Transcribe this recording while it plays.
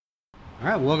All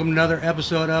right, welcome to another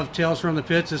episode of Tales from the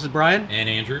Pits. This is Brian. And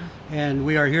Andrew. And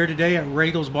we are here today at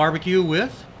Ragel's Barbecue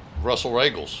with... Russell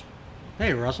Ragels.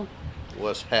 Hey, Russell.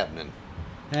 What's happening?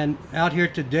 And out here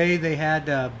today they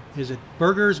had, is it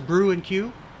Burgers Brew and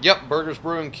Q? Yep, Burgers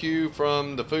Brew and Q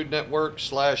from the Food Network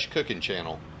 / Cooking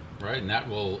Channel. Right, and that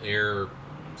will air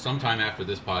sometime after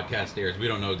this podcast airs. We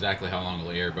don't know exactly how long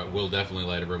it'll air, but we'll definitely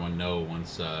let everyone know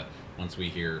once we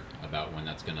hear about when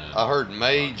that's going to... I heard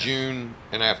May, June,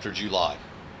 and after July.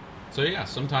 So yeah,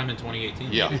 sometime in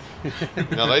 2018. Yeah.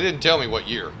 No, they didn't tell me what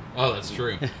year. Oh, that's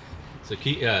true. So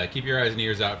keep your eyes and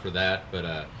ears out for that.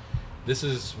 But this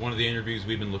is one of the interviews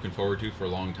we've been looking forward to for a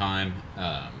long time.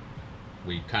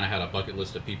 We kind of had a bucket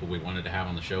list of people we wanted to have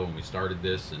on the show when we started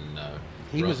this. And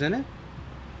He was in it?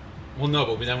 Well,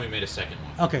 no, but then we made a second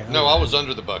one. Okay. No, I was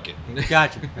under the bucket.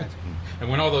 Gotcha. And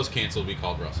when all those canceled, we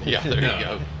called Russell. Yeah, there you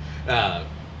go.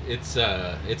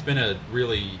 It's been a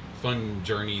really fun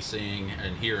journey seeing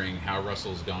and hearing how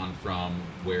Russell's gone from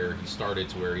where he started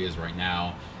to where he is right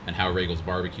now, and how Ragel's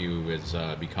Barbecue has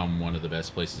become one of the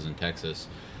best places in Texas.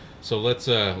 So let's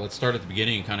start at the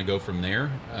beginning and kind of go from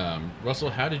there. Russell,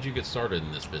 how did you get started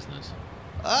in this business?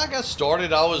 I got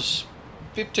started. I was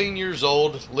 15 years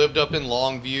old, lived up in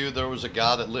Longview. There was a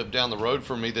guy that lived down the road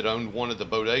from me that owned one of the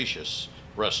Bodacious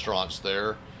restaurants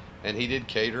there, and he did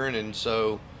catering, and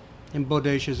so... And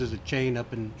Bodacious is a chain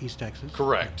up in East Texas.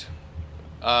 Correct.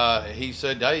 He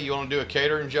said, hey, you want to do a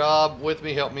catering job with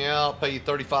me? Help me out. Pay you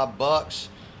 $35.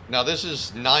 Now, this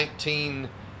is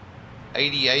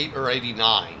 1988 or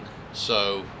 89.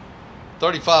 So,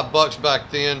 $35 back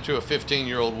then to a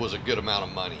 15-year-old was a good amount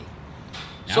of money.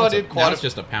 Now So I did quite it's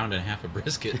just a pound and a half of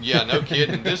brisket. Yeah, no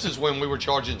kidding. This is when we were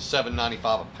charging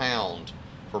 $7.95 a pound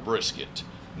for brisket.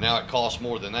 Now it costs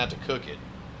more than that to cook it.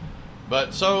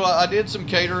 But so I did some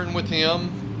catering with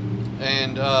him,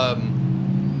 and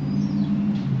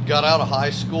got out of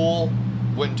high school,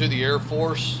 went to the Air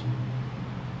Force.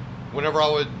 Whenever I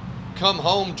would come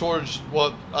home towards,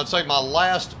 well, I'd say my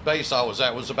last base I was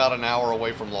at was about an hour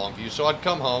away from Longview. So I'd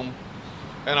come home,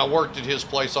 and I worked at his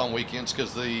place on weekends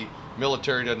because the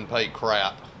military doesn't pay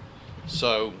crap.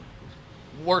 So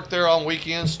worked there on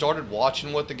weekends, started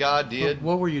watching what the guy did.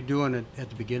 What were you doing at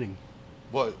the beginning?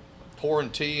 What? Pouring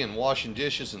tea and washing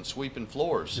dishes and sweeping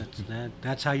floors.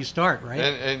 That's how you start, right?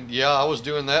 And yeah, I was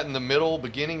doing that in the middle,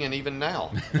 beginning, and even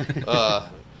now.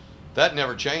 That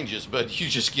never changes, but you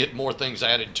just get more things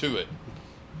added to it.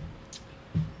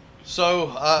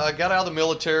 So I got out of the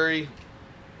military,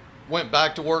 went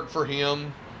back to work for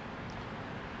him,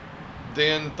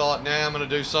 then thought, nah, I'm going to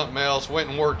do something else.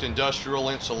 Went and worked industrial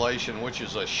insulation, which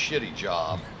is a shitty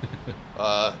job.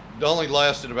 Only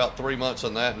lasted about 3 months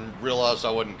on that and realized I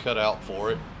wasn't cut out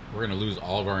for it. We're going to lose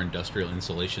all of our industrial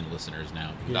insulation listeners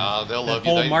now. Yeah. Nah, they'll love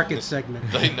whole you. Market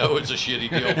segment. They know it's a shitty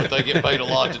deal, but they get paid a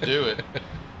lot to do it.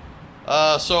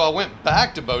 So I went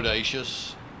back to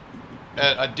Bodacious,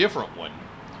 at a different one,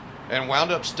 and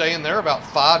wound up staying there about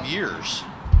 5 years.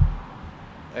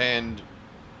 And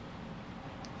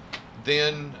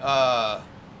then kind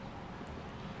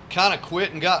of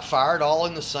quit and got fired all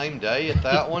in the same day at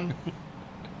that one.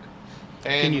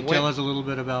 And Can you tell us a little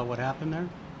bit about what happened there?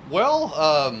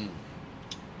 Well,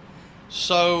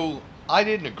 so I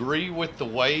didn't agree with the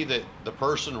way that the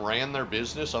person ran their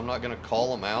business. I'm not going to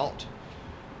call them out.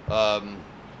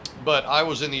 But I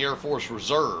was in the Air Force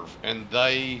Reserve, and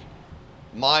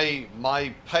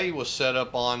my pay was set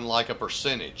up on like a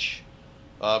percentage.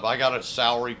 I got a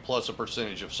salary plus a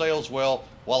percentage of sales. Well,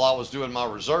 while I was doing my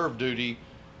reserve duty,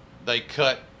 they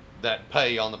cut that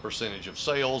pay on the percentage of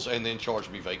sales and then charged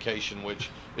me vacation,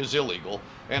 which is illegal.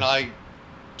 And I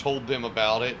told them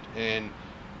about it, and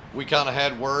we kind of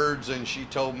had words, and she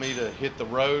told me to hit the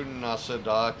road, and I said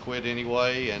I quit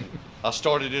anyway, and I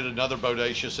started at another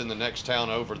Bodacious in the next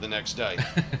town over the next day.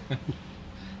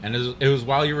 And it was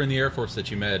while you were in the Air Force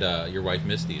that you met your wife,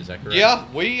 Misty, is that correct? Yeah,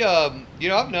 we,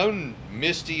 I've known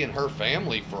Misty and her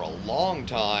family for a long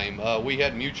time. We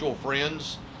had mutual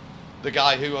friends. The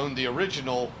guy who owned the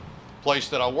original place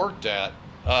that I worked at,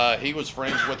 he was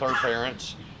friends with her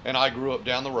parents, and I grew up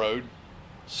down the road.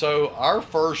 So our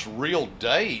first real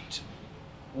date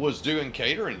was doing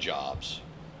catering jobs.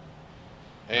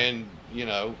 And,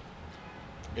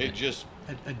 it just...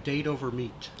 A date over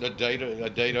meat. A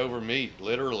date over meat,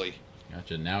 literally.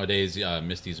 Gotcha. Nowadays,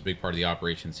 Misty's a big part of the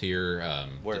operations here.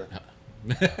 Where?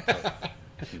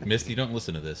 Misty, don't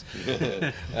listen to this.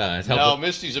 No,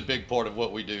 Misty's a big part of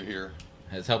what we do here.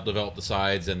 Has helped develop the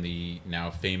sides and the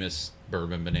now famous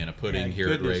bourbon banana pudding here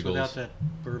at Ragel's. Without that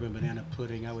bourbon banana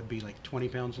pudding, I would be like 20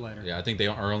 pounds lighter. Yeah, I think they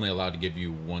are only allowed to give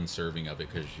you one serving of it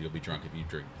because you'll be drunk if you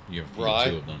drink. You have right.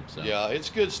 2 of them. So yeah, it's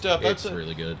good stuff. It's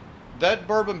really good. that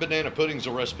bourbon banana pudding's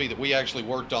a recipe that we actually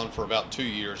worked on for about 2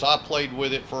 years. I played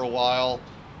with it for a while,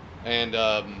 and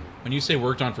when you say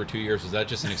worked on for 2 years, is that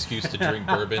just an excuse to drink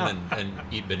bourbon and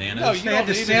eat bananas? No, They had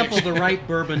to need an sample ex- the right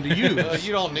bourbon to use.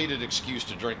 you don't need an excuse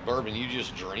to drink bourbon. You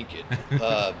just drink it.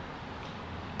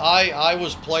 I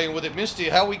was playing with it. Misty,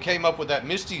 how we came up with that,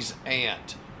 Misty's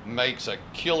aunt makes a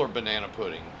killer banana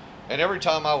pudding. And every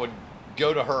time I would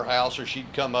go to her house or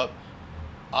she'd come up,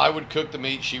 I would cook the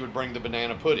meat, she would bring the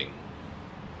banana pudding.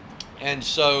 And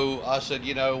so I said,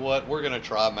 you know what, we're going to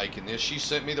try making this. She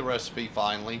sent me the recipe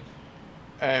finally,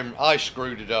 and I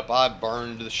screwed it up. I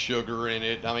burned the sugar in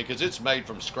it. I mean, because it's made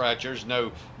from scratch. There's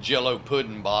no Jell-O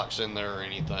pudding box in there or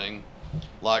anything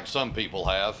like some people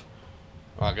have.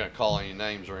 I'm not going to call any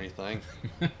names or anything,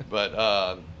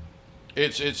 but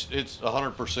it's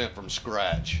 100% from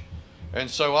scratch. And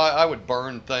so I would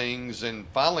burn things, and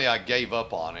finally I gave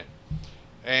up on it.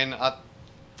 And I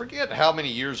forget how many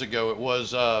years ago it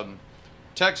was,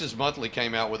 Texas Monthly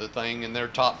came out with a thing in their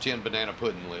top 10 banana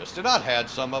pudding list. And I'd had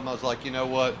some of them. I was like, you know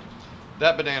what?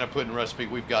 That banana pudding recipe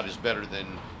we've got is better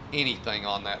than anything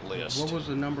on that list. What was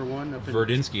the number one? Up in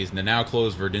Verdinsky's, the now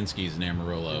closed Verdinsky's in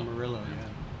Amarillo. Amarillo, yeah.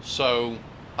 So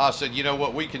I said, you know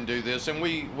what, we can do this. And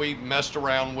we messed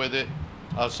around with it.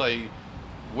 I say,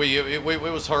 it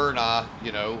was her and I,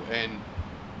 you know, and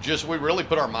just we really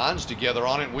put our minds together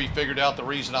on it. And we figured out the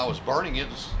reason I was burning it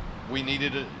is we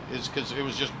needed it is because it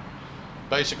was just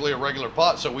basically a regular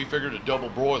pot. So we figured a double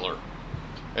broiler.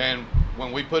 And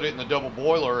when we put it in the double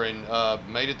boiler and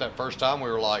made it that first time, we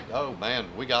were like, oh man,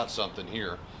 we got something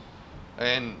here.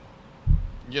 And,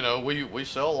 you know, we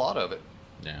sell a lot of it.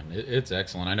 Yeah, it's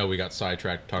excellent. I know we got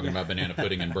sidetracked talking about banana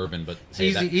pudding and bourbon, but It's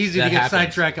hey, easy to that get happens.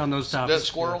 sidetracked on those topics. That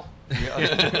squirrel?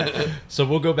 Yeah. So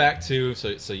we'll go back to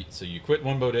so you quit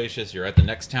one bodacious, you're at the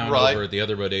next town Right. over at the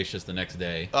other bodacious the next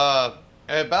day.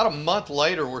 About a month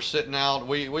later, we're sitting out.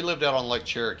 We lived out on Lake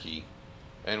Cherokee,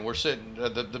 and we're sitting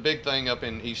the big thing up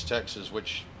in East Texas,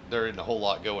 which there isn't a whole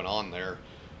lot going on there.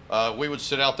 We would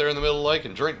sit out there in the middle of the lake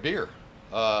and drink beer.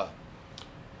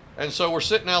 And so we're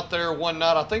sitting out there one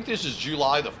night. I think this is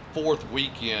July the 4th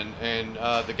weekend, and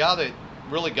the guy that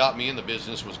really got me in the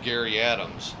business was Gary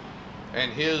Adams,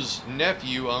 and his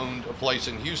nephew owned a place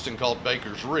in Houston called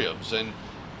Baker's Ribs, and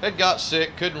had got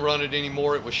sick, couldn't run it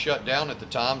anymore. It was shut down at the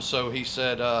time. So he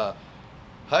said,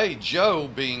 hey, Joe,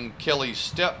 being Kelly's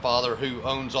stepfather who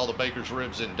owns all the Baker's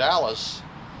Ribs in Dallas,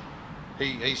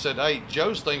 he said, hey,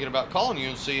 Joe's thinking about calling you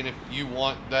and seeing if you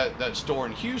want that store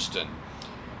in Houston.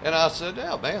 And I said,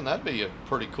 yeah, man, that'd be a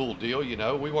pretty cool deal. You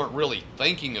know, we weren't really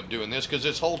thinking of doing this because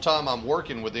this whole time I'm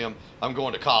working with them, I'm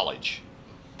going to college.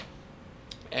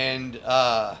 And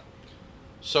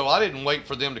so I didn't wait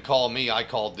for them to call me. I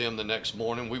called them the next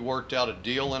morning. We worked out a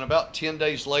deal, and about 10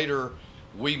 days later,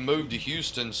 we moved to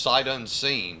Houston sight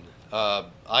unseen.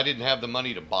 I didn't have the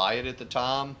money to buy it at the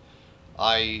time.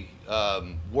 I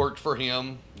worked for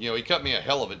him. You know, he cut me a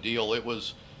hell of a deal. It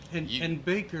was... And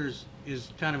Baker's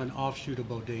is kind of an offshoot of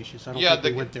Bodacious. I don't Yeah,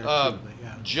 think we went there too, but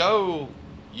yeah. Joe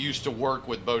used to work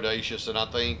with Bodacious, and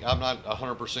I'm not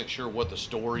 100% sure what the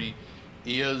story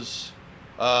is.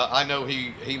 I know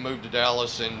he moved to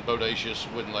Dallas, and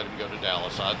Bodacious wouldn't let him go to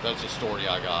Dallas. That's a story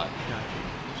I got.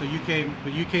 Gotcha. So you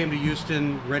came to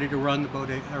Houston ready to run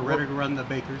ready to run the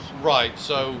Bakers. Right.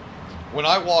 So when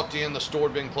I walked in, the store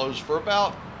had been closed for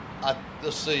about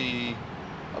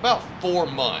 4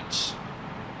 months,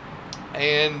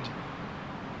 and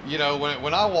you know,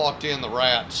 when I walked in, the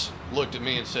rats looked at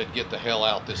me and said, "Get the hell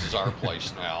out! This is our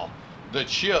place now." The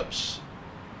chips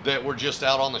that were just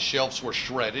out on the shelves were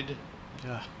shredded.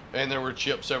 Yeah. And there were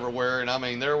chips everywhere, and I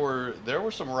mean there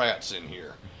were some rats in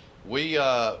here. We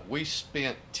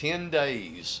spent 10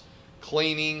 days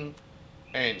cleaning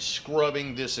and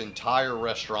scrubbing this entire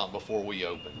restaurant before we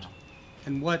opened.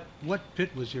 And what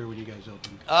pit was here when you guys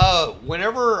opened?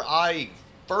 Whenever I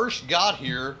first got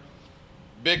here,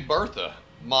 Big Bertha,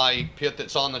 my pit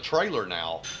that's on the trailer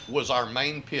now, was our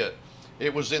main pit.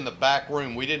 It was in the back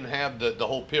room. We didn't have the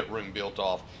whole pit room built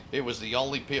off. It was the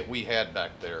only pit we had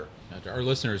back there. Our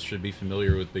listeners should be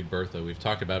familiar with Big Bertha. We've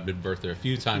talked about Big Bertha a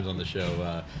few times on the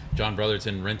show. John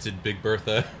Brotherton rented Big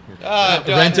Bertha.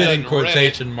 Rented in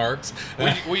quotation marks.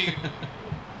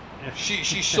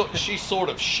 She sort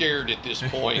of shared at this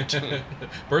point.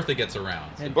 Bertha gets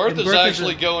around. And Bertha's Bertha's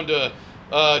actually going to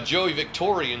Joey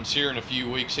Victorian's here in a few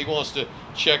weeks. He wants to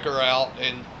check her out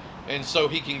and so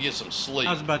he can get some sleep.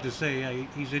 I was about to say, yeah,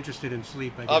 he's interested in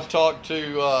sleep, I guess. I've talked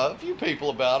to a few people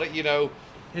about it, you know.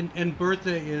 And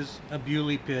Bertha is a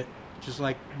Bewley pit, just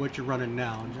like what you're running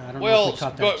now. I don't know Well, if you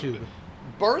caught that too.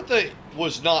 Bertha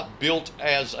was not built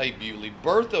as a Bewley.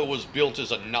 Bertha was built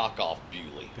as a knockoff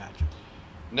Bewley. Gotcha.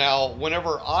 Now,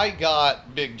 whenever I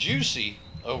got Big Juicy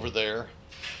over there,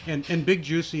 And Big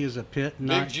Juicy is a pit,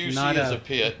 not Juicy not is a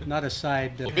pit. not a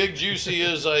side. Big Juicy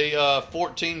is a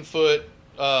 14-foot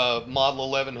Model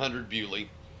 1100 Bewley.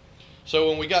 So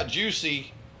when we got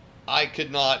Juicy, I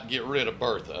could not get rid of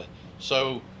Bertha.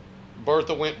 So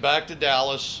Bertha went back to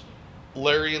Dallas.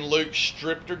 Larry and Luke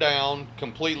stripped her down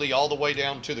completely all the way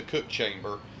down to the cook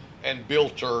chamber and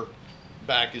built her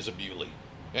back as a Bewley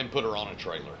and put her on a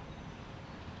trailer.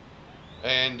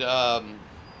 And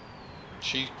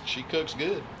she cooks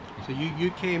good. So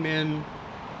you came in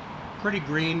pretty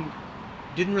green,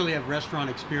 didn't really have restaurant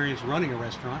experience running a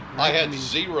restaurant. I Right? had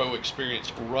zero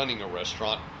experience running a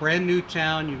restaurant. Brand new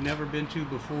town you've never been to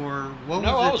before. What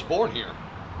No, was it? I was born here,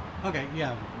 Okay,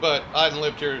 yeah, but I hadn't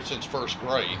lived here since first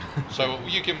grade. So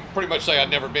you can pretty much say I'd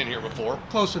never been here before.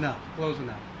 close enough. Close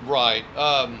enough. Right.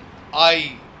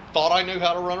 I thought I knew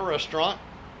how to run a restaurant.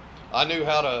 I knew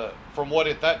how to, from what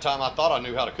at that time I thought I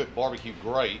knew how to cook barbecue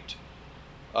great.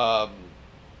 But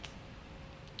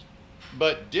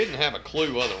didn't have a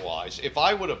clue otherwise. If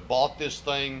I would have bought this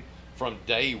thing from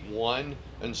day one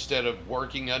instead of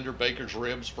working under Baker's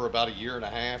Ribs for about a year and a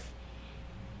half,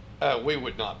 we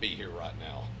would not be here right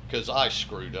now because I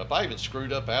screwed up. I even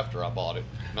screwed up after I bought it,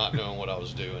 not knowing what I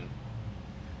was doing.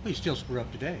 Well, you still screw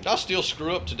up today. I still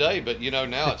screw up today, but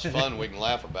now it's fun. We can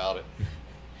laugh about it.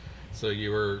 So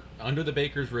you were under the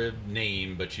Baker's Rib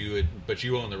name, but you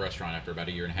owned the restaurant after about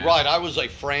a year and a half. Right, I was a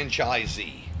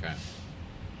franchisee. Okay.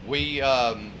 We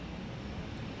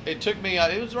it took me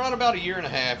it was around about a year and a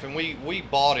half, and we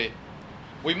bought it.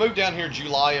 We moved down here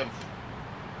July of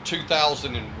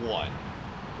 2001.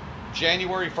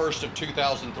 January 1st of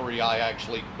 2003, I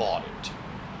actually bought it.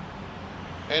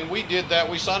 And we did that.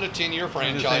 We signed a 10-year I was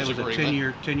gonna say franchise it was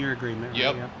agreement. a 10-year agreement.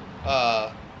 Yep. Right?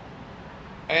 Yeah.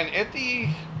 And at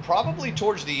probably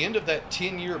towards the end of that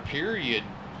 10-year period,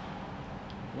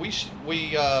 we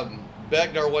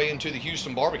begged our way into the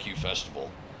Houston Barbecue Festival.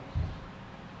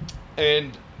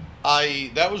 And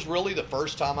that was really the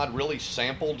first time I'd really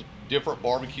sampled different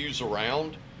barbecues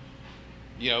around,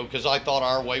 because I thought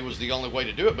our way was the only way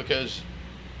to do it, because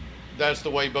that's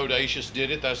the way Bodacious did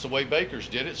it, that's the way Baker's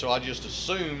did it, so I just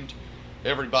assumed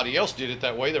everybody else did it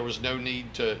that way. There was no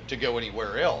need to go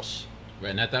anywhere else. Right,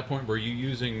 and at that point, were you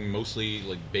using mostly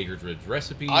like Baker's Ribs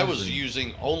recipes? I was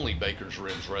using only Baker's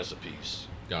Ribs recipes.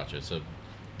 Gotcha. So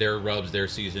their rubs, their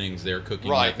seasonings, their cooking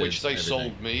Right, methods, which they everything.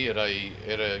 sold me at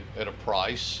a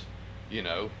price,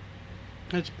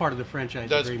 That's part of the franchise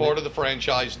That's agreement. part of the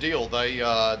franchise deal.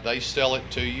 They sell it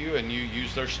to you and you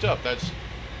use their stuff.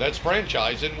 That's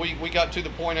franchise. And we got to the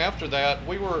point after that,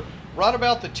 we were right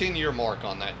about the 10-year mark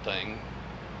on that thing,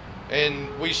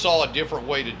 and we saw a different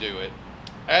way to do it.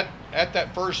 At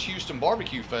that first Houston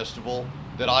Barbecue Festival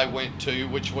that I went to,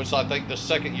 which was I think the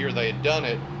second year they had done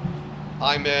it,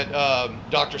 I met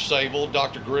Dr. Sable,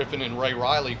 Dr. Griffin, and Ray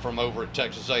Riley from over at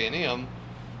Texas A&M.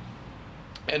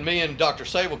 And me and Dr.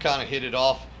 Sable kind of hit it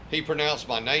off. He pronounced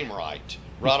my name right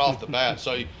off the bat.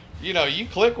 So, you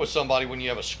click with somebody when you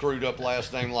have a screwed up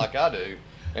last name like I do,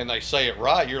 and they say it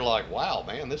right. You're like, wow,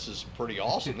 man, this is pretty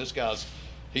awesome.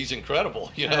 He's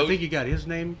incredible. And I think you got his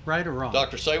name right or wrong.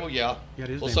 Dr. Sable, yeah. You got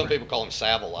his Well, name some right. people call him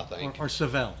Saville, I think. Or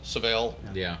Savell. Savelle.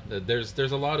 Yeah, there's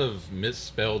a lot of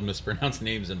misspelled, mispronounced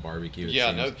names in barbecue. it Yeah,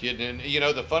 seems. no kidding.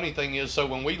 And the funny thing is, so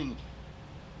when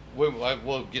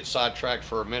we'll get sidetracked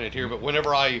for a minute here, but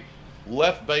whenever I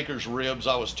left Baker's Ribs,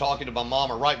 I was talking to my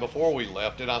mama right before we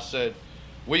left, and I said,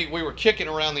 we were kicking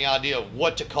around the idea of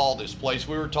what to call this place.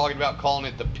 We were talking about calling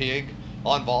it the Pig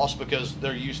on Voss, because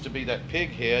there used to be that pig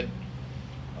head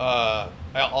out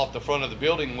off the front of the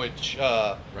building, which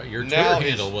Right, your Twitter now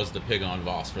handle was the Pig on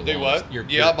Voss for the Do longest. what?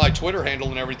 Yeah, my Twitter handle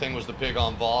and everything was the Pig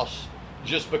on Voss,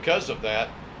 just because of that.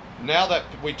 Now that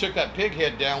we took that pig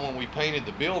head down when we painted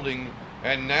the building,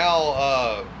 and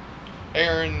now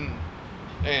Aaron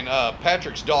and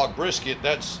Patrick's dog Brisket,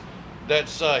 that's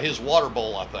his water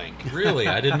bowl, I think. Really,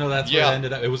 I didn't know that's where Yeah. it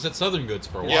ended up. It was at Southern Goods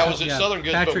for a while. Yeah, it was at Yeah, Southern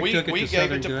Goods, Patrick but we took it gave to it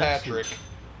Southern to Goods. Patrick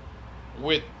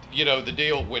with the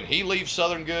deal, when he leaves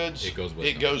Southern Goods, It goes with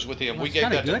him. goes with him. Well, we it's gave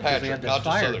kinda that to good 'cause they Patrick, had that not to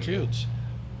fire, Southern too. Goods.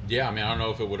 Yeah, I mean, I don't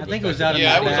know if it would have. I think it was out of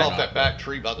Yeah, the it was back. off that back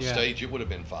tree by the Yeah. stage. It would have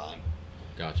been fine.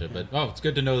 Gotcha, but it's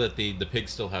good to know that the pig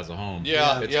still has a home.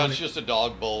 Yeah, it's it's funny- just a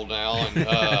dog bowl now, and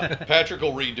Patrick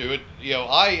will redo it.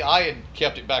 I had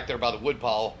kept it back there by the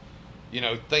woodpile,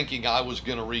 thinking I was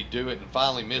going to redo it, and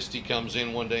finally Misty comes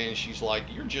in one day and she's like,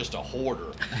 "You're just a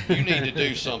hoarder. You need to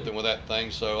do something with that thing."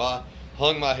 So I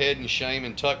hung my head in shame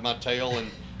and tucked my tail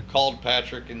and called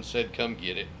Patrick and said, "Come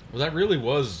get it." Well, that really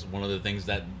was one of the things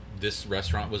that this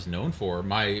restaurant was known for.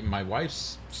 My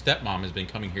wife's stepmom has been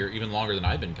coming here even longer than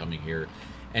I've been coming here,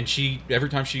 And every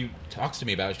time she talks to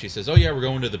me about it, she says, "Oh yeah, we're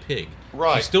going to the Pig."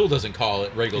 Right. She still doesn't call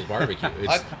it Regal's Barbecue.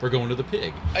 It's we're going to the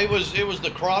Pig. It was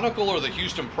the Chronicle or the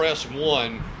Houston Press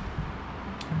One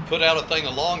put out a thing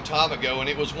a long time ago, and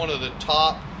it was one of the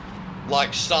top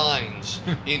like signs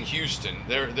in Houston.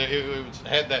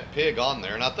 Had that pig on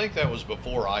there, and I think that was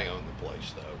before I owned the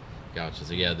place, though. Gotcha.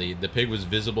 So yeah, the pig was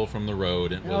visible from the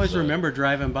road. I always remember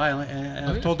driving by, and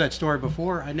I've told that story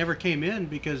before. I never came in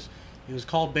because it was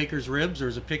called Baker's Ribs. There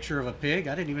was a picture of a pig.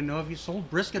 I didn't even know if you sold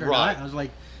brisket or Right. not. I was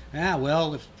like,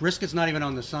 well, if brisket's not even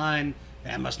on the sign,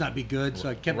 that must not be good. So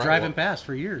I kept Right. driving past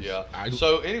for years. Yeah.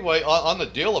 So anyway, on the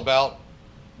deal about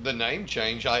the name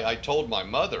change, I told my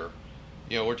mother,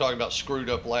 we're talking about screwed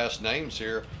up last names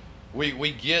here.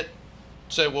 We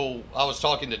said, well, I was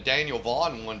talking to Daniel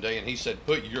Vaughn one day, and he said,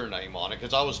 put your name on it,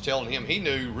 because I was telling him he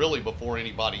knew really before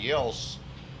anybody else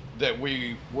that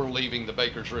we were leaving the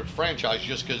Baker's Ribs franchise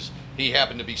just because he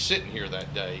happened to be sitting here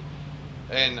that day.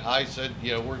 And I said,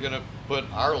 we're going to put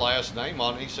our last name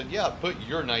on it. He said, yeah, put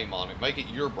your name on it. Make it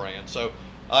your brand. So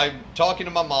I'm talking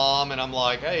to my mom, and I'm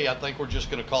like, hey, I think we're just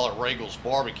going to call it Regal's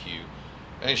Barbecue.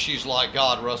 And she's like,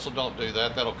 God, Russell, don't do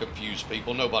that. That'll confuse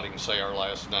people. Nobody can say our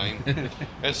last name.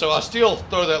 And so I still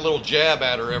throw that little jab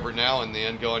at her every now and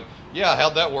then going, yeah,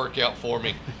 how'd that work out for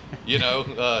me?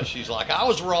 She's like, I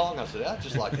was wrong. I said, I'd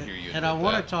just like to hear you And I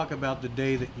want to talk about the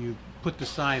day that you put the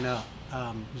sign up,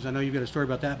 because I know you've got a story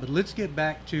about that. But let's get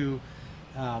back to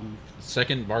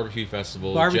Second Barbecue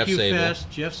Festival. Barbecue Jeff Sable. Fest,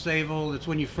 Jeff Sable. That's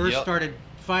when you first Yep. started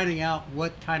finding out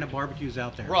what kind of barbecues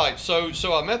out there. Right. So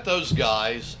I met those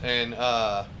guys, and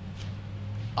I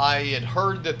had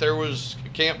heard that there was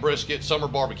Camp Brisket Summer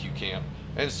Barbecue Camp,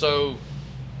 and so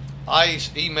I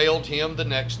emailed him the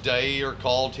next day or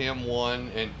called him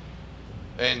one,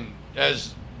 and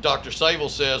as Dr. Sable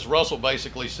says, Russell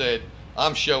basically said,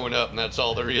 I'm showing up, and that's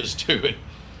all there is to it.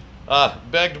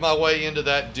 Begged my way into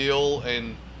that deal,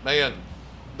 and man,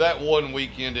 that one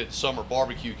weekend at Summer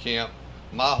Barbecue Camp,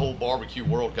 my whole barbecue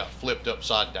world got flipped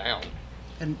upside down.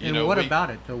 And what about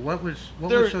it? So what was so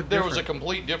different? There was a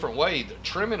complete different way.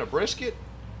 Trimming a brisket,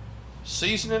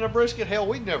 seasoning a brisket, hell,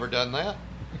 we'd never done that.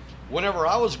 Whenever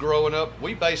I was growing up,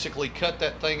 we basically cut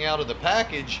that thing out of the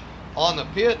package on the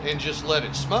pit and just let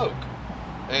it smoke.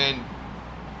 And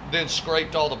then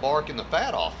scraped all the bark and the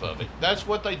fat off of it. That's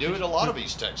what they do at a lot of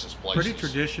these Texas places. Pretty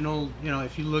traditional.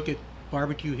 If you look at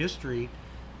barbecue history,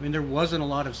 I mean, there wasn't a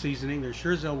lot of seasoning. There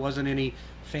sure as hell wasn't any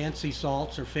fancy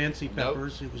salts or fancy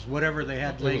peppers. Nope. It was whatever they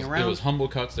had laying around. It was humble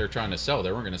cuts they're trying to sell.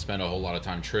 They weren't going to spend a whole lot of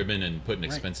time trimming and putting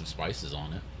expensive spices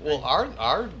on it. Well,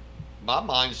 my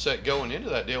mindset going into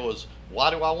that deal was,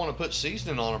 why do I want to put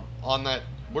seasoning on that?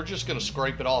 We're just going to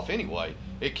scrape it off anyway.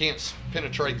 It can't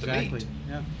penetrate the meat.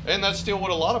 Yeah. And that's still what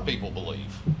a lot of people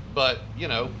believe. But,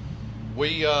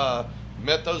 we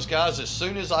met those guys as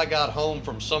soon as I got home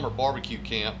from Summer Barbecue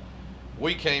Camp.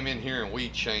 We came in here and we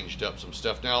changed up some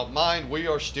stuff. Now, mind, we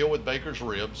are still with Baker's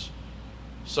Ribs,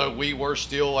 so we were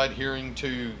still adhering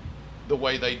to the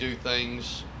way they do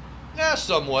things. Yeah,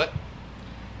 somewhat.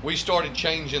 We started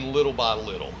changing little by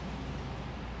little.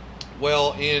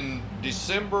 Well, in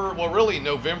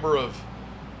November of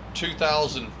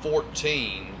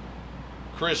 2014,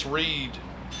 Chris Reed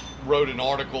wrote an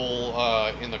article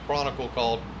in the Chronicle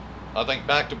called, I think,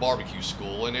 Back to Barbecue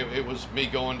School, and it was me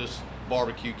going to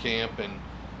barbecue camp, and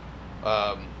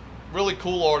really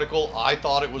cool article. I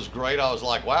thought it was great. I was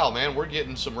like, wow, man, we're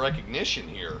getting some recognition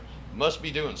here. Must be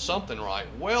doing something right.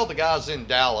 Well, the guys in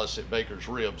Dallas at Baker's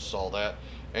Ribs saw that,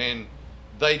 and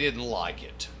they didn't like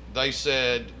it. They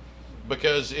said,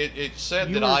 because it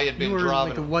said that I had been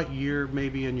driving. Like what year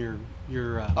maybe in your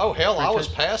oh hell, franchise? I was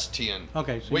past 10.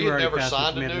 Okay, so we you had never past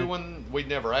signed a new one. We'd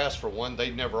never asked for one.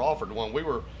 They'd never offered one. We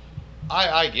were,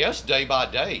 I guess, day by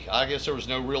day. I guess there was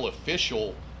no real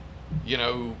official,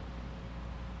 the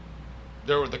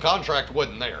contract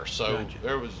wasn't there, so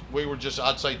Gotcha. we were just,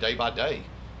 I'd say, day by day,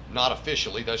 not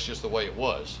officially. That's just the way it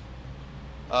was.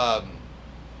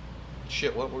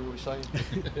 Shit, what were we saying?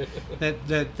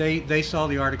 that they saw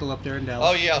the article up there in Dallas.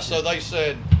 Oh yeah, so they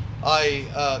said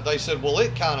well,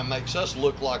 it kind of makes us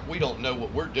look like we don't know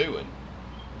what we're doing,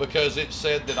 because it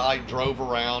said that I drove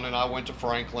around and I went to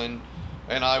Franklin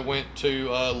and I went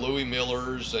to Louis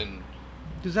Miller's, and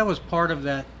because that was part of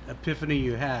that epiphany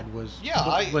you had was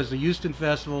the Houston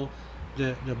Festival,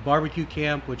 the barbecue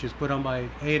camp, which is put on by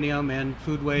A&M and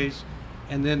Foodways,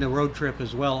 and then the road trip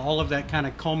as well. All of that kind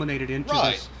of culminated into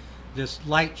this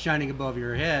light shining above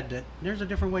your head that there's a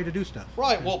different way to do stuff.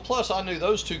 Right. Well, plus I knew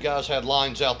those two guys had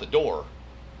lines out the door,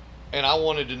 and I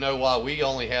wanted to know why we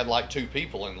only had like 2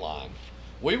 people in line.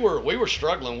 We were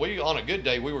struggling. On a good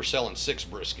day, we were selling 6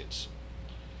 briskets.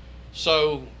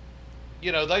 So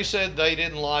they said they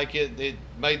didn't like it. It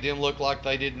made them look like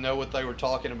they didn't know what they were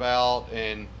talking about.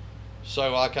 And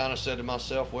so I kind of said to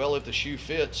myself, well, if the shoe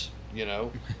fits,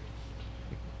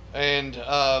 And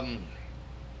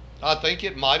I think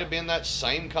it might have been that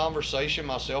same conversation.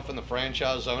 Myself and the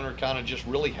franchise owner kind of just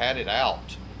really had it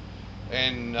out.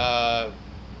 And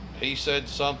he said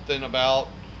something about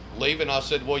leaving. I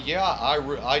said, well, yeah,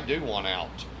 I do want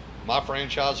out. My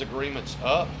franchise agreement's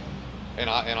up, and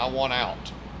I want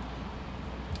out.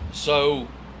 So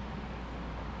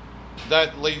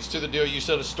that leads to the deal. You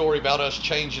said a story about us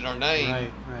changing our name.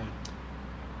 Right.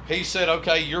 He said,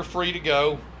 okay, you're free to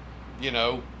go.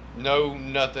 No,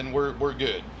 nothing. We're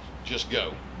good. Just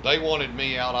go. They wanted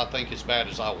me out, I think, as bad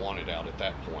as I wanted out at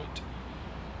that point.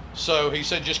 So he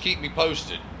said, just keep me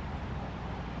posted.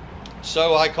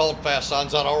 So I called Fast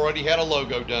Signs. I'd already had a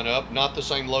logo done up. Not the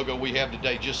same logo we have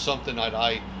today, just something that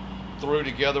I threw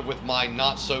together with my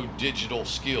not-so-digital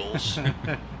skills.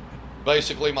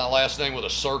 Basically, my last name with a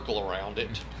circle around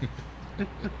it. Did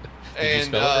you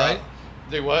spell it right?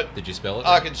 Do what? Did you spell it?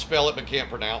 I can spell it, but can't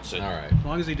pronounce it. All right. As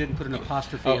long as he didn't put an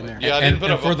apostrophe in there. Yeah, I didn't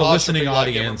put an for the listening like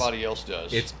audience, everybody else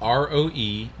does. It's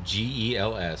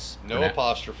Roegels. No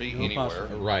apostrophe anywhere.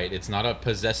 Apostrophe. Right. It's not a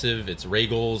possessive. It's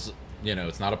Regals.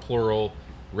 It's not a plural.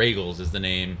 Regals is the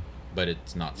name, but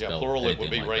it's not spelled. Yeah, plural it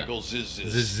would be like Regals.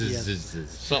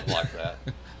 Something like that.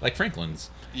 Like Franklin's.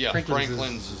 Yeah,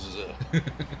 Franklin's.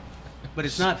 But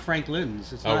it's not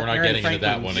Franklin's. It's we're not Aaron getting into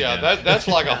that Franklin's. one again. Yeah, that's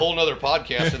like a whole nother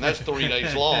podcast, and that's 3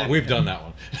 days long. We've done that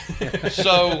one.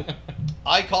 So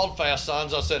I called Fast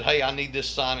Signs. I said, hey, I need this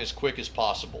sign as quick as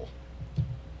possible.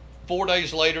 4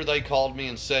 days later, they called me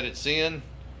and said it's in.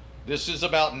 This is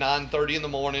about 9:30 in the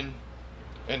morning,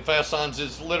 and Fast Signs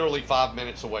is literally 5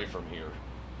 minutes away from here.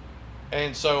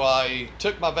 And so I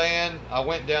took my van. I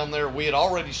went down there. We had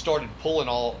already started pulling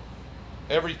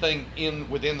everything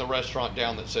within the restaurant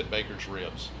down that said Baker's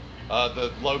Ribs.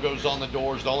 The logos on the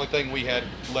doors. The only thing we had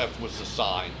left was the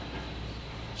sign.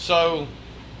 So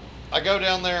I go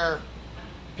down there,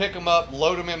 pick them up,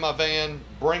 load them in my van,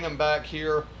 bring them back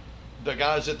here. The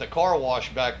guys at the car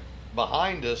wash back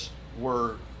behind us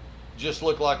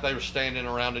looked like they were standing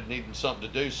around and needing something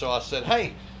to do. So I said,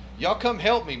 hey, y'all come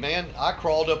help me, man. I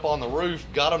crawled up on the roof,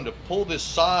 got them to pull this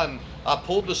sign. I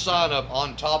pulled the sign up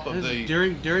on top of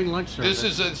during lunch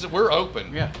service. We're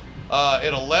open. Yeah.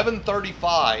 At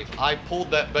 11:35, I pulled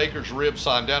that Baker's Ribs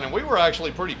sign down, and we were actually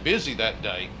pretty busy that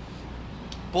day.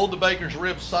 Pulled the Baker's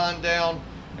Ribs sign down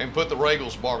and put the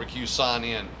Regals Barbecue sign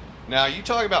in. Now you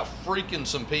talk about freaking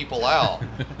some people out.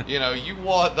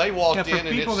 They walked in, and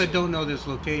for people that don't know this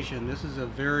location, this is a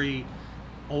very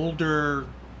older,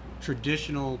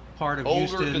 traditional part of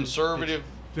Houston. Older, conservative.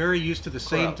 Very used to the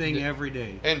same thing every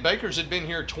day. And Baker's had been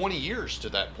here 20 years to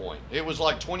that point. It was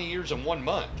like 20 years in 1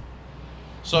 month.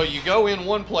 So you go in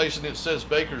one place and it says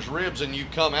Baker's Ribs, and you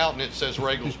come out and it says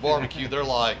Regals Barbecue. They're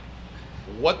like,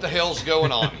 what the hell's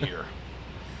going on here?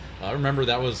 I remember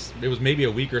it was maybe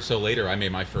a week or so later I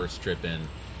made my first trip in.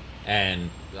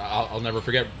 And I'll never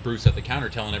forget Bruce at the counter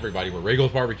telling everybody, we're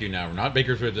Regals Barbecue now. We're not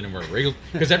Baker's Ribs anymore. Regals,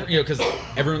 because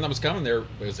everyone that was coming there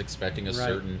was expecting a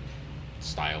certain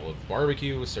style of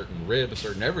barbecue, a certain rib, a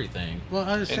certain everything. Well,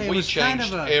 I was saying, we it was changed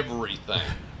kind of everything.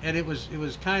 And it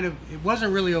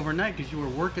wasn't really overnight because you were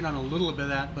working on a little bit of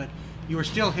that, but you were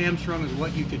still hamstrung as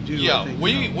what you could do. Yeah,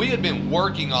 we had been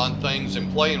working on things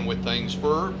and playing with things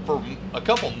for a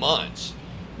couple months.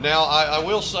 Now, I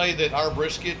will say that our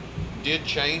brisket did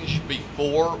change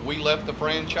before we left the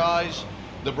franchise.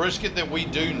 The brisket that we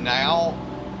do now,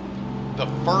 the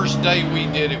first day we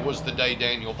did it was the day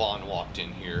Daniel Vaughn walked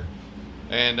in here.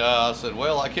 And I said,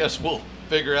 well, I guess we'll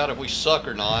figure out if we suck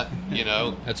or not,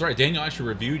 That's right. Daniel actually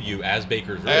reviewed you as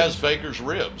Baker's Ribs. As Baker's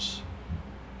Ribs.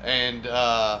 And,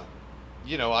 I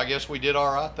guess we did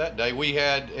all right that day.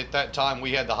 At that time,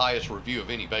 we had the highest review of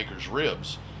any Baker's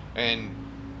Ribs. And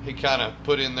he kind of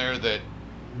put in there that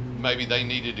maybe they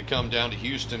needed to come down to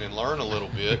Houston and learn a little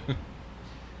bit.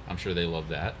 I'm sure they love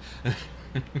that.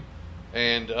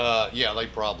 And, they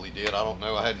probably did. I don't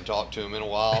know. I hadn't talked to him in a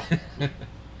while.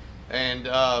 And,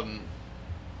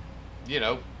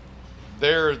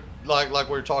 they're like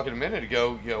we were talking a minute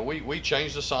ago, we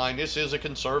changed the sign. This is a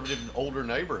conservative, older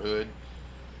neighborhood.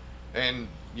 And,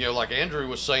 like Andrew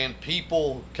was saying,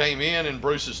 people came in and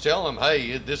Bruce is telling them,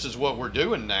 hey, this is what we're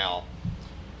doing now.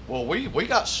 Well, we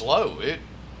got slow.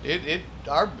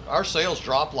 Our sales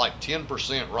dropped like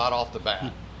 10% right off the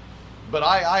bat. But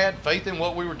I had faith in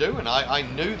what we were doing. I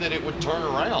knew that it would turn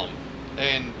around.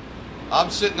 And I'm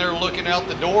sitting there looking out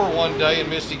the door one day, and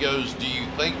Misty goes, do you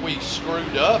think we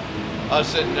screwed up? I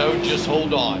said, no, just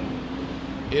hold on.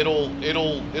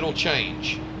 It'll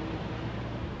change.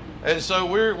 And so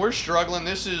we're struggling.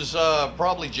 This is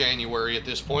probably January at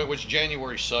this point, which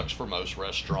January sucks for most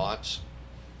restaurants.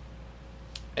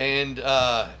 And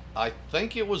I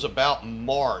think it was about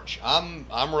March. I'm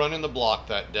running the block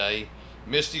that day.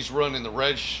 Misty's running the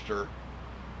register.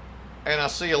 And I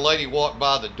see a lady walk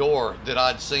by the door that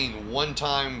I'd seen one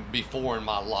time before in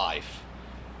my life.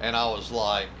 And I was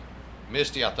like,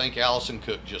 Misty, I think Allison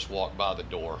Cook just walked by the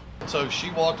door. So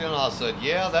she walked in and I said,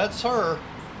 yeah, that's her.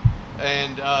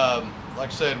 And like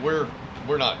I said, we're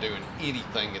not doing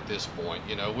anything at this point.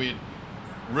 You know, we'd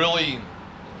really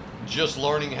just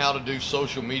learning how to do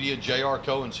social media. J.R.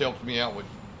 Cohen's helped me out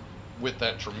with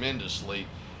that tremendously.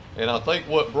 And I think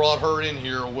what brought her in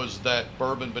here was that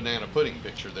bourbon banana pudding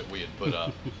picture that we had put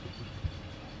up.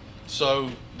 So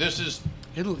this is...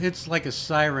 It's like a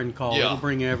siren call. Yeah. It'll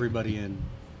bring everybody in.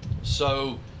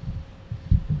 So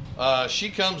she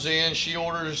comes in, she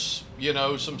orders,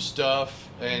 some stuff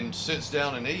and sits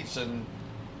down and eats, and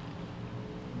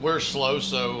we're slow,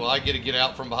 so I get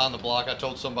out from behind the block. I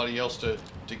told somebody else to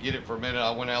get it for a minute.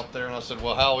 I went out there and I said,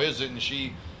 well, how is it? And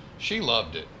she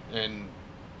loved it. And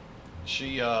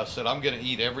she said, I'm going to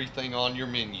eat everything on your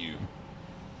menu.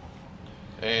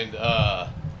 And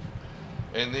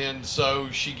then so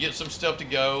she gets some stuff to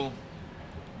go.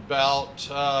 About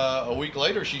a week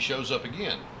later, she shows up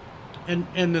again.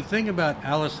 And the thing about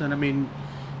Allison, I mean,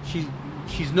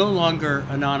 she's no longer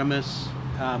anonymous.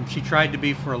 She tried to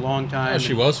be for a long time. Oh,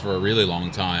 she was for a really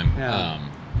long time. Yeah.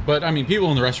 But I mean, people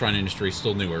in the restaurant industry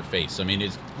still knew her face. I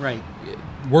mean,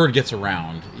 word gets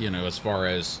around, as far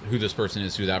as who this person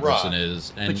is, who that person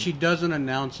is. And but she doesn't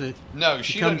announce it. No,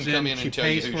 she comes in and she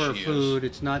pays for her food.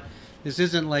 It's not. This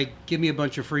isn't like, give me a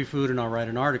bunch of free food and I'll write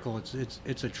an article.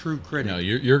 It's a true critic. No,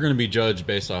 you're going to be judged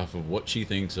based off of what she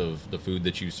thinks of the food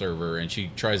that you serve her, and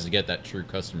she tries to get that true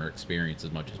customer experience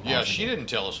as much as possible. Yeah, she didn't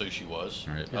tell us who she was.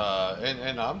 Right.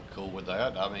 And I'm cool with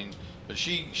that. I mean, but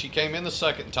she came in the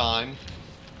second time,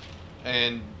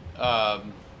 and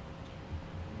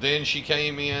then she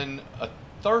came in a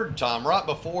third time. Right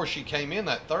before she came in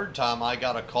that third time, I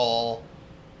got a call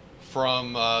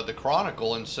from the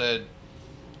Chronicle and said,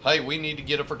 hey, we need to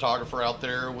get a photographer out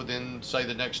there within, say,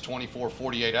 the next 24,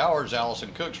 48 hours.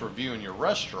 Allison Cook's reviewing your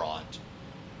restaurant.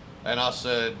 And I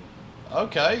said,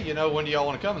 okay, when do y'all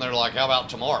want to come? And they're like, how about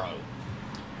tomorrow?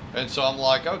 And so I'm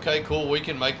like, okay, cool, we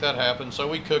can make that happen. So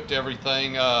we cooked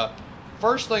everything.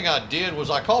 First thing I did was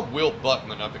I called Will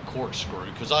Buckman up at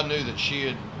Corkscrew because I knew that she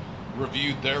had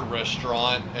reviewed their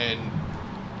restaurant. And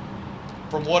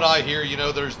from what I hear,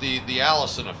 there's the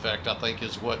Allison effect, I think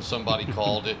is what somebody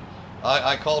called it.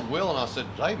 I called Will and I said,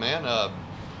 hey man,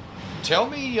 tell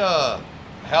me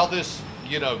how this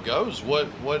goes,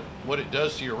 what it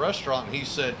does to your restaurant. And he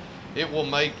said, it will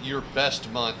make your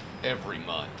best month every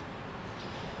month.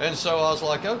 And so I was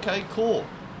like, okay, cool.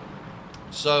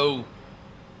 So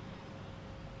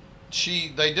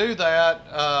they do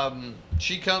that.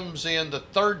 She comes in the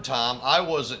third time. I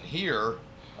wasn't here.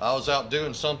 I was out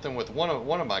doing something with one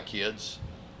of my kids,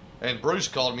 and Bruce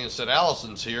called me and said,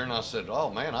 Allison's here. And I said, oh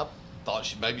man, I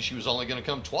thought maybe she was only going to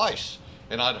come twice.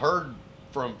 And I'd heard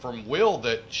from Will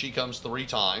that she comes 3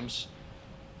 times.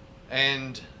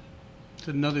 And it's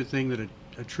another thing that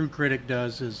a true critic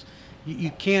does is you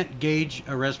can't gauge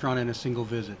a restaurant in a single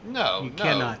visit. No, you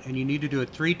cannot. And you need to do it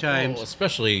 3 times. Well,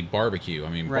 especially barbecue. I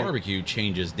mean, barbecue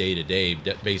changes day to day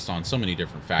based on so many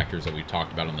different factors that we've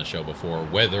talked about on the show before.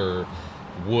 Whether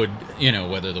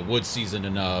the wood's seasoned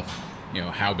enough,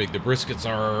 how big the briskets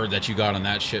are that you got on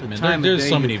that shipment. There's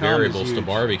so many variables to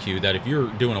barbecue that if you're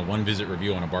doing a 1-visit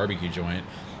review on a barbecue joint,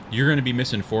 you're going to be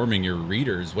misinforming your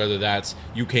readers, whether that's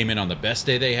you came in on the best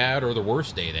day they had or the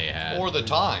worst day they had. Or the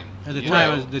time. At the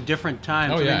time, it was the different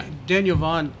times. Oh, yeah. Daniel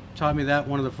Vaughn taught me that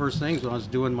one of the first things when I was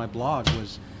doing my blog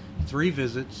was 3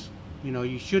 visits.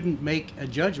 You shouldn't make a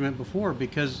judgment before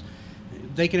because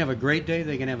they can have a great day,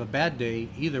 they can have a bad day,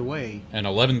 either way. And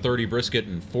 11:30 brisket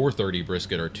and 4:30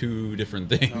 brisket are 2 different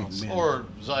things. Oh, or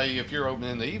say if you're open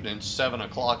in the evening, 7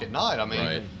 o'clock at night. I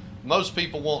mean, most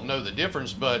people won't know the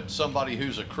difference, but somebody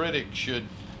who's a critic should,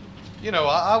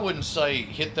 I wouldn't say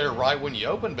hit there right when you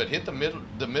open, but hit the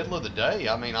middle of the day.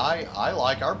 I mean, I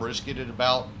like our brisket at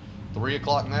about 3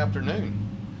 o'clock in the afternoon.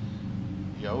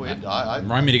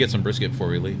 Remind me to get some brisket before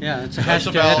we leave. Yeah, that's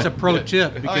a pro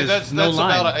tip because that's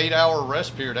about an 8-hour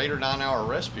rest period, 8 or 9 hour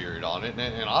rest period on it,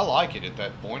 and I like it at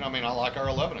that point. I mean, I like our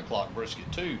 11 o'clock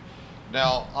brisket too.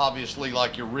 Now, obviously,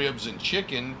 like your ribs and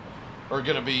chicken are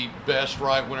going to be best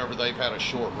right whenever they've had a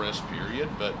short rest period.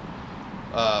 But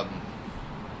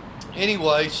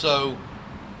anyway, so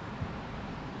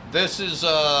this is,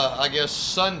 I guess,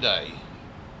 Sunday.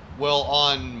 Well,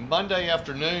 on Monday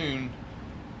afternoon,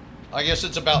 I guess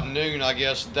it's about noon. I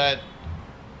guess that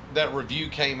review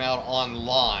came out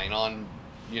online on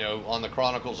the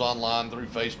Chronicles online through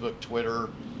Facebook, Twitter,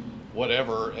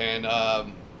 whatever, and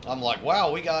I'm like,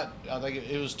 wow, we got, I think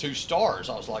it was 2 stars.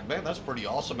 I was like, man, that's pretty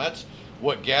awesome. That's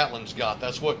what Gatlin's got.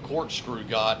 That's what Corkscrew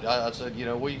got. I said,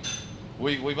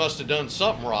 we must have done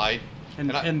something right.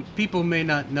 And people may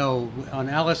not know, on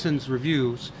Allison's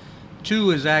reviews,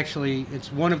 2 is actually,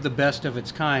 it's one of the best of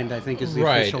its kind, I think, is the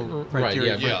official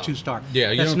criteria for a 2-star. Yeah,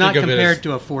 you that's don't not think of compared it as,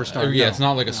 to a 4-star. Yeah, it's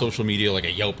not like a social media, like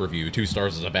a Yelp review. 2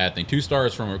 stars is a bad thing. 2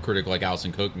 stars from a critic like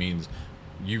Allison Cook means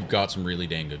you've got some really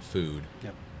dang good food.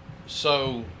 Yep.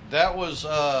 So that was,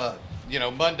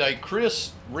 Monday.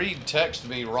 Chris Reed texted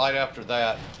me right after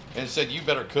that and said, you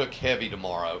better cook heavy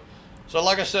tomorrow. So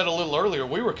like I said a little earlier,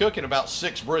 we were cooking about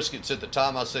 6 briskets at the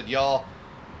time. I said, y'all,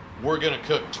 we're going to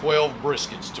cook 12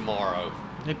 briskets tomorrow.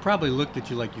 They probably looked at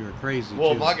you like you were crazy.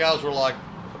 Well, too. my guys were like,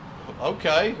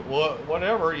 okay, well,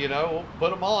 whatever, we'll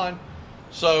put them on.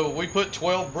 So we put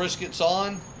 12 briskets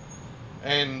on,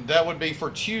 and that would be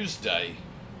for Tuesday.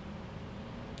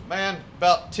 Man,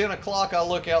 about 10 o'clock, I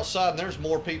look outside, and there's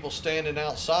more people standing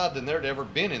outside than there'd ever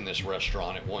been in this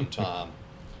restaurant at one time.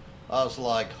 I was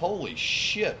like, holy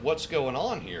shit, what's going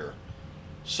on here?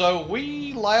 So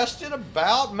we lasted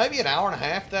about maybe an hour and a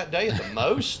half that day at the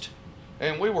most,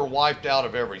 and we were wiped out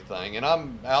of everything. And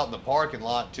I'm out in the parking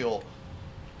lot till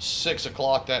 6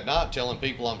 o'clock that night telling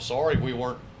people I'm sorry, we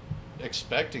weren't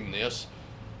expecting this.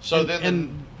 So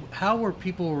and how were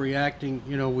people reacting?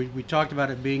 We talked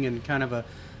about it being in kind of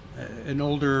an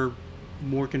older,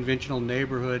 more conventional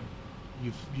neighborhood.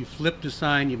 You flipped a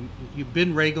sign. You've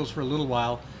been Regals for a little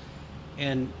while,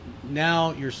 and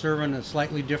now you're serving a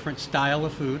slightly different style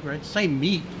of food, right? Same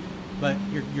meat, but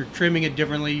you're trimming it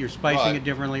differently. You're spicing it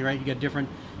differently, right? You got different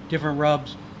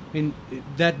rubs. I mean,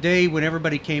 that day when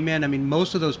everybody came in, I mean,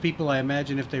 most of those people, I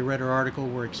imagine, if they read our article,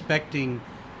 were expecting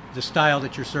the style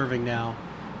that you're serving now.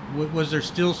 Was there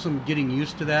still some getting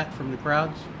used to that from the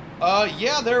crowds?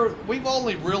 We've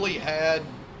only really had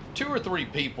 2 or 3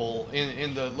 people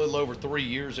in the little over 3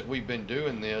 years that we've been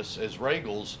doing this as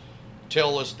Regals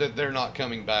tell us that they're not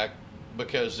coming back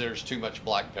because there's too much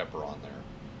black pepper on there.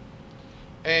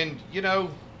 And,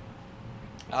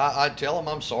 I tell them,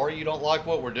 I'm sorry you don't like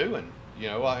what we're doing,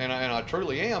 and I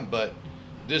truly am, but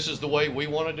this is the way we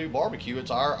want to do barbecue.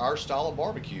 It's our style of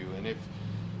barbecue, and if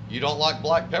you don't like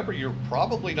black pepper, you're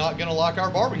probably not going to like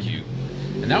our barbecue.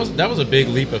 And that was a big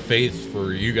leap of faith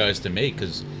for you guys to make,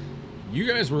 because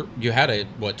you had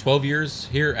 12 years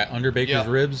here under Baker's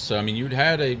Ribs. So I mean, you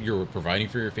were providing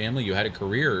for your family. You had a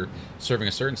career serving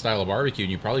a certain style of barbecue,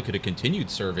 and you probably could have continued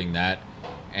serving that,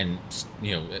 and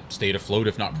stayed afloat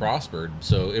if not prospered.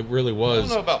 So it really was. I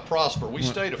don't know about prosper. We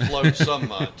stayed afloat some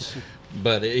months.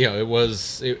 But it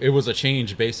was a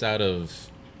change based out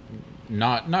of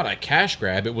not a cash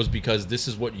grab. It was because this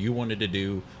is what you wanted to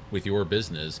do with your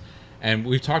business. And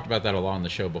we've talked about that a lot on the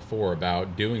show before,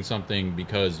 about doing something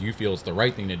because you feel it's the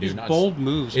right thing to do. These bold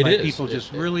moves by people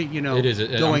just really, it is.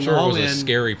 Going I'm sure all it was in. a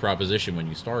scary proposition when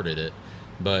you started it,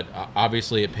 but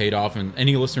obviously it paid off. And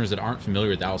any listeners that aren't familiar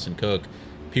with Allison Cook,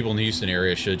 people in the Houston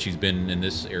area should. She's been in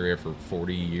this area for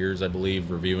 40 years, I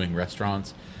believe, reviewing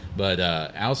restaurants. But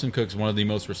Allison Cook's one of the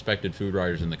most respected food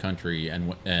writers in the country,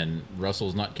 and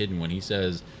Russell's not kidding when he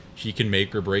says she can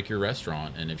make or break your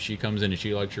restaurant. And if she comes in and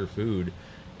she likes your food,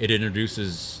 it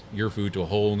introduces your food to a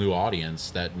whole new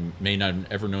audience that may not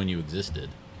have ever known you existed.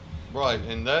 Right,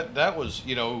 and that was,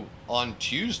 on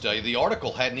Tuesday. The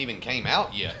article hadn't even came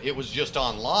out yet. It was just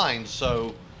online,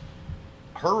 so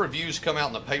her reviews come out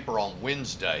in the paper on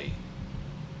Wednesday.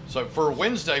 So for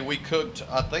Wednesday, we cooked,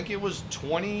 I think it was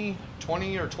 20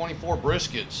 or 24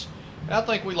 briskets. And I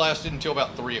think we lasted until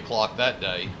about 3 o'clock that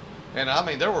day. And I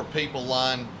mean, there were people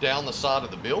lying down the side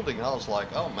of the building. I was like,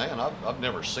 oh man, I've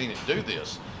never seen it do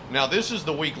this. Now, this is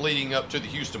the week leading up to the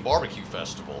Houston Barbecue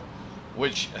Festival,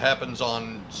 which happens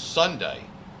on Sunday.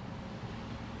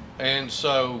 And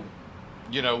so,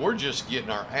 we're just getting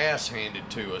our ass handed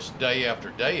to us day after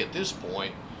day at this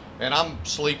point. And I'm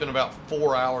sleeping about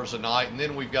 4 hours a night, and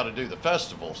then we've got to do the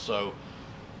festival. So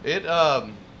it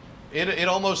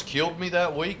almost killed me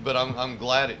that week, but I'm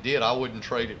glad it did. I wouldn't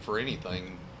trade it for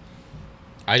anything.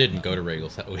 I didn't go to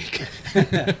Regals that week.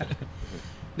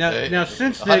 Now,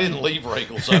 since then, I didn't leave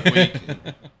Regals that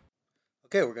week.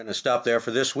 Okay, we're going to stop there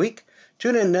for this week.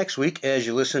 Tune in next week as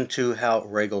you listen to how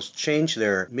Regals changed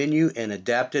their menu and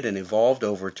adapted and evolved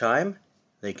over time.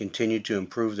 They continued to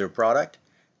improve their product,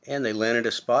 and they landed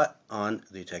a spot on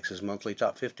the Texas Monthly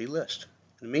Top 50 list.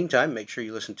 In the meantime, make sure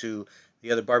you listen to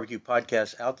the other barbecue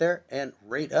podcasts out there and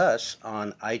rate us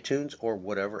on iTunes or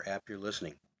whatever app you're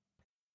listening.